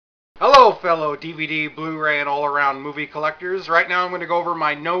Hello, fellow DVD, Blu-ray, and all-around movie collectors. Right now I'm going to go over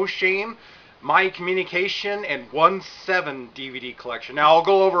my No Shame, MYA Communication and One DVD collection. Now I'll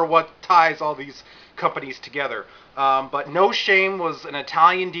go over what ties all these companies together. But No Shame was an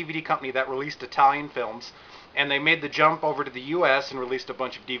Italian DVD company that released Italian films, and they made the jump over to the US and released a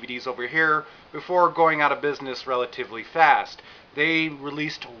bunch of DVDs over here before going out of business relatively fast. They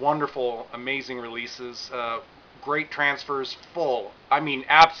released wonderful, amazing releases, great transfers,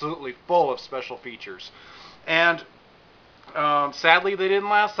 absolutely full of special features. And sadly, they didn't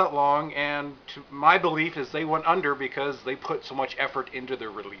last that long, and to my belief is they went under because they put so much effort into their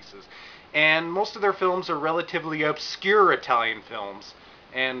releases. And most of their films are relatively obscure Italian films,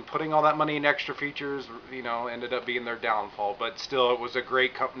 and putting all that money in extra features, ended up being their downfall. But still, it was a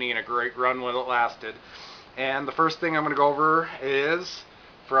great company and a great run when it lasted. And the first thing I'm going to go over is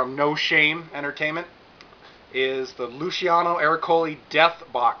from No Shame Entertainment is the Luciano Ercole Death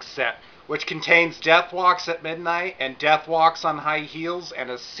Box set, which contains Death Walks at Midnight and Death Walks on High Heels and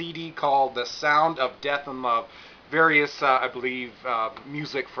a CD called The Sound of Death and Love. Various, I believe,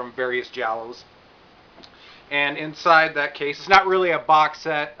 music from various giallos. And inside that case, it's not really a box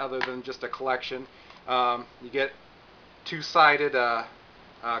set other than just a collection. You get two-sided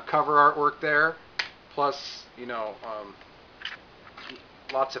cover artwork there, plus,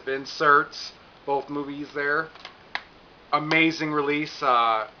 lots of inserts. Both movies there. Amazing release.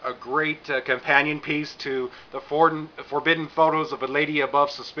 A great companion piece to the Forbidden Photos of a Lady Above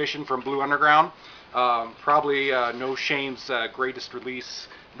Suspicion from Blue Underground. Probably No Shame's greatest release,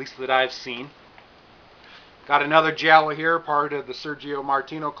 at least that I've seen. Got another giallo here, part of the Sergio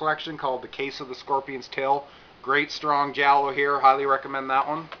Martino collection called The Case of the Scorpion's Tail. Great strong giallo here. Highly recommend that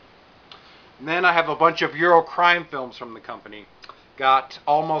one. And then I have a bunch of Euro crime films from the company. Got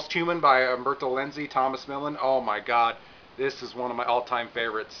Almost Human by Umberto Lenzi, Thomas Millen. Oh my god, this is one of my all-time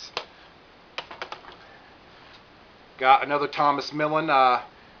favorites. Got another Thomas Millen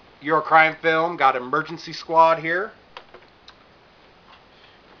Eurocrime film. Got Emergency Squad here.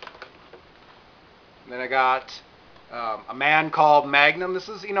 And then I got A Man Called Magnum. This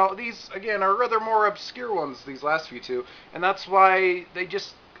is, these again are rather more obscure ones, these last few two, and that's why they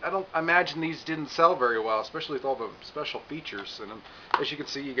just, I don't imagine these didn't sell very well, especially with all the special features in them. As you can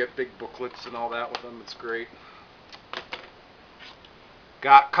see, you get big booklets and all that with them. It's great.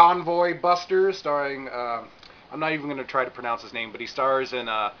 Got Convoy Buster, starring, I'm not even going to try to pronounce his name, but he stars in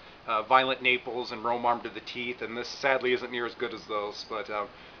Violent Naples and Rome Armed to the Teeth, and this sadly isn't near as good as those, but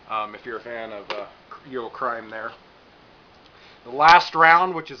if you're a fan of Euro crime there. The Last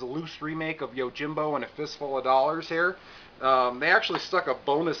Round, which is a loose remake of Yojimbo and a Fistful of Dollars here. They actually stuck a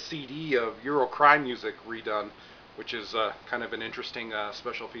bonus CD of Euro crime music redone, which is kind of an interesting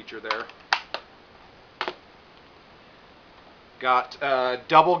special feature there. Got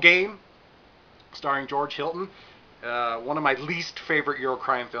Double Game, starring George Hilton. One of my least favorite Euro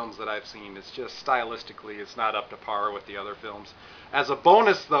crime films that I've seen. It's just stylistically, it's not up to par with the other films. As a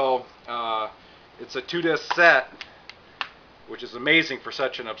bonus, though, it's a 2-disc set, which is amazing for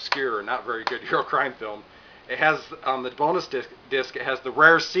such an obscure, not very good Euro crime film. It has, on the bonus disc, it has the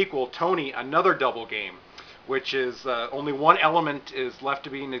rare sequel, Tony, Another Double Game, which is only one element is left to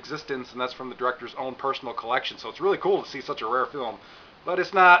be in existence, and that's from the director's own personal collection. So it's really cool to see such a rare film. But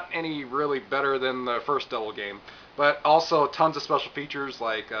it's not any really better than the first Double Game. But also tons of special features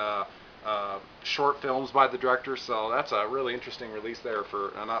like short films by the director. So that's a really interesting release there for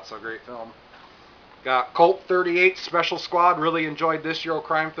a not-so-great film. Got Colt 38 Special Squad. Really enjoyed this Euro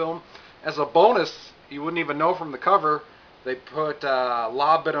crime film. As a bonus, you wouldn't even know from the cover, they put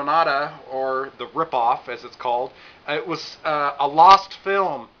La Bidonata, or the Ripoff, as it's called. It was a lost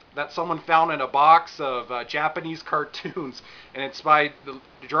film that someone found in a box of Japanese cartoons, and it's by the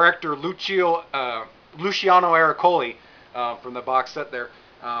director Luciano Ercole from the box set there.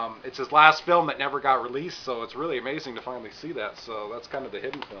 It's his last film that never got released, so it's really amazing to finally see that. So that's kind of the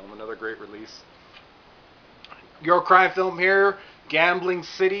hidden film, another great release. Euro crime film here, Gambling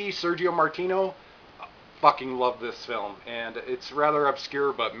City, Sergio Martino. Fucking love this film, and it's rather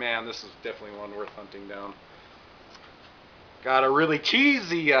obscure, but man, this is definitely one worth hunting down. Got a really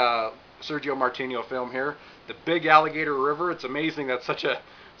cheesy Sergio Martino film here, The Big Alligator River. It's amazing that such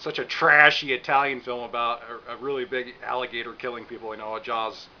a trashy Italian film about a really big alligator killing people, a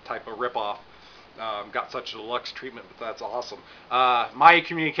Jaws type of ripoff, got such deluxe treatment, but that's awesome. MYA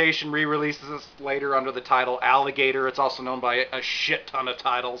Communication re-releases this later under the title Alligator. It's also known by a shit ton of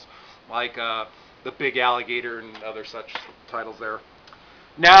titles, like The Big Alligator and other such titles there.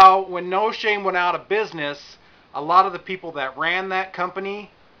 Now, when No Shame went out of business, a lot of the people that ran that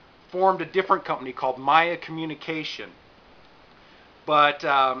company formed a different company called MYA Communication. But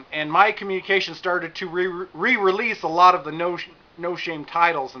and MYA Communication started to re-release a lot of the No Shame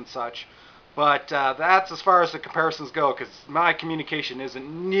titles and such. But that's as far as the comparisons go, because MYA Communication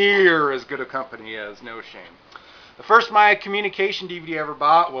isn't near as good a company as No Shame. The first MYA Communication DVD I ever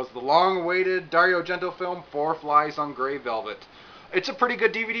bought was the long-awaited Dario Argento film, Four Flies on Grey Velvet. It's a pretty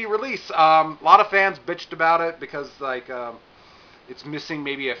good DVD release. A lot of fans bitched about it because it's missing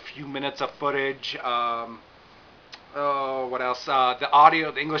maybe a few minutes of footage. Oh, what else?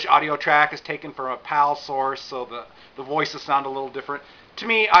 The English audio track is taken from a PAL source, so the voices sound a little different. To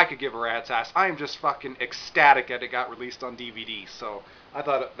me, I could give a rat's ass. I am just fucking ecstatic that it got released on DVD. So I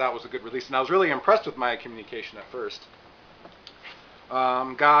thought that was a good release, and I was really impressed with MYA Communication at first.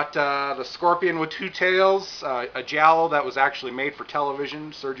 Got The Scorpion with Two Tails, a giallo that was actually made for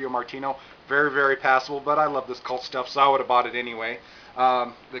television, Sergio Martino. Very, very passable, but I love this cult stuff, so I would have bought it anyway.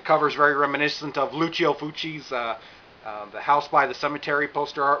 The cover is very reminiscent of Lucio Fucci's The House by the Cemetery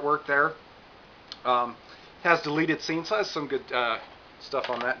poster artwork there. Has deleted scenes, so has some good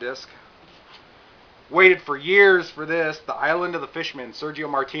stuff on that disc. Waited for years for this, The Island of the Fishmen, Sergio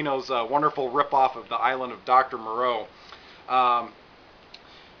Martino's wonderful ripoff of The Island of Dr. Moreau.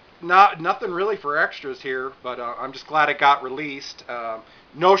 Nothing really for extras here, but I'm just glad it got released.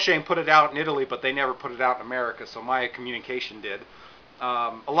 No Shame put it out in Italy, but they never put it out in America, so MYA Communication did.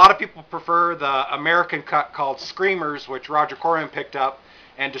 A lot of people prefer the American cut called Screamers, which Roger Corman picked up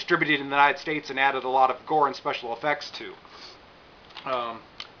and distributed in the United States and added a lot of gore and special effects to.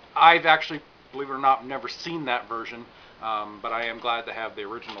 I've actually, believe it or not, never seen that version, but I am glad to have the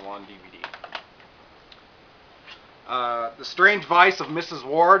original on DVD. The Strange Vice of Mrs.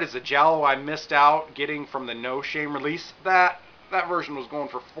 Ward is a giallo I missed out getting from the No Shame release. That version was going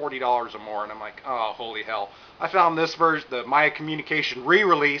for $40 or more, and I'm like, oh, holy hell. I found this version, the MYA Communication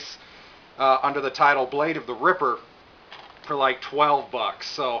re-release, under the title Blade of the Ripper, for like $12.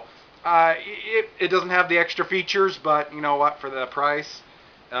 So it doesn't have the extra features, but you know what? For the price,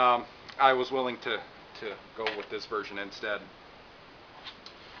 I was willing to go with this version instead.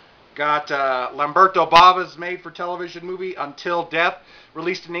 Got Lamberto Bava's made-for-television movie Until Death,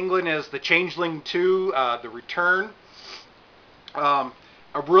 released in England as The Changeling 2, The Return. A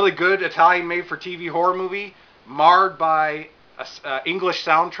really good Italian made-for-TV horror movie, marred by an English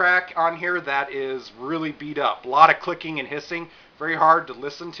soundtrack on here that is really beat up. A lot of clicking and hissing, very hard to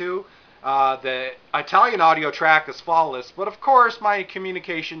listen to. The Italian audio track is flawless, but of course MYA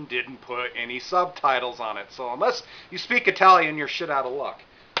Communication didn't put any subtitles on it. So unless you speak Italian, you're shit out of luck.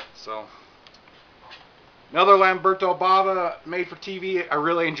 So, another Lamberto Bava made-for-TV. I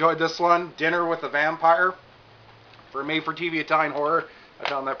really enjoyed this one. Dinner with a Vampire. For made-for-TV Italian horror, I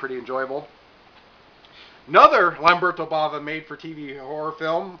found that pretty enjoyable. Another Lamberto Bava made-for-TV horror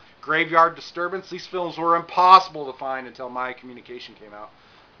film, Graveyard Disturbance. These films were impossible to find until MYA Communication came out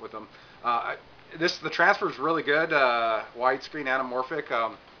with them. The transfer is really good. Widescreen, anamorphic.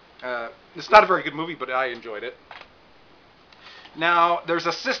 It's not a very good movie, but I enjoyed it. Now, there's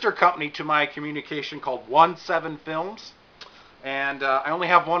a sister company to MYA Communication called 17 Films, and I only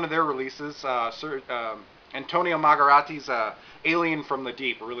have one of their releases, Antonio Margheriti's Alien from the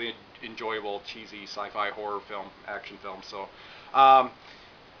Deep, a really enjoyable, cheesy sci-fi horror film, action film. So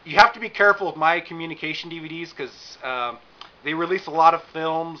you have to be careful with MYA Communication DVDs because they release a lot of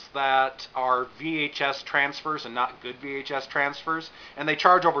films that are VHS transfers and not good VHS transfers, and they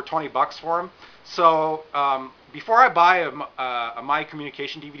charge over $20 for them. So before I buy a MYA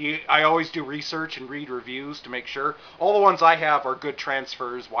Communication DVD, I always do research and read reviews to make sure. All the ones I have are good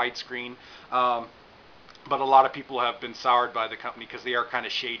transfers, widescreen, but a lot of people have been soured by the company because they are kind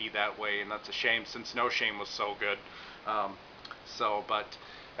of shady that way, and that's a shame since No Shame was so good.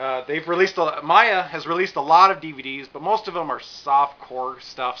 They've released MYA has released a lot of DVDs, but most of them are soft core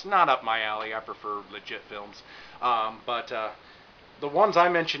stuff. It's not up my alley. I prefer legit films. The ones I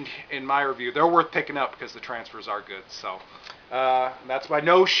mentioned in my review, they're worth picking up because the transfers are good. So that's my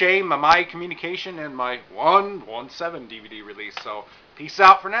No Shame, my MYA Communication, and my 117 DVD release. So peace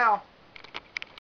out for now.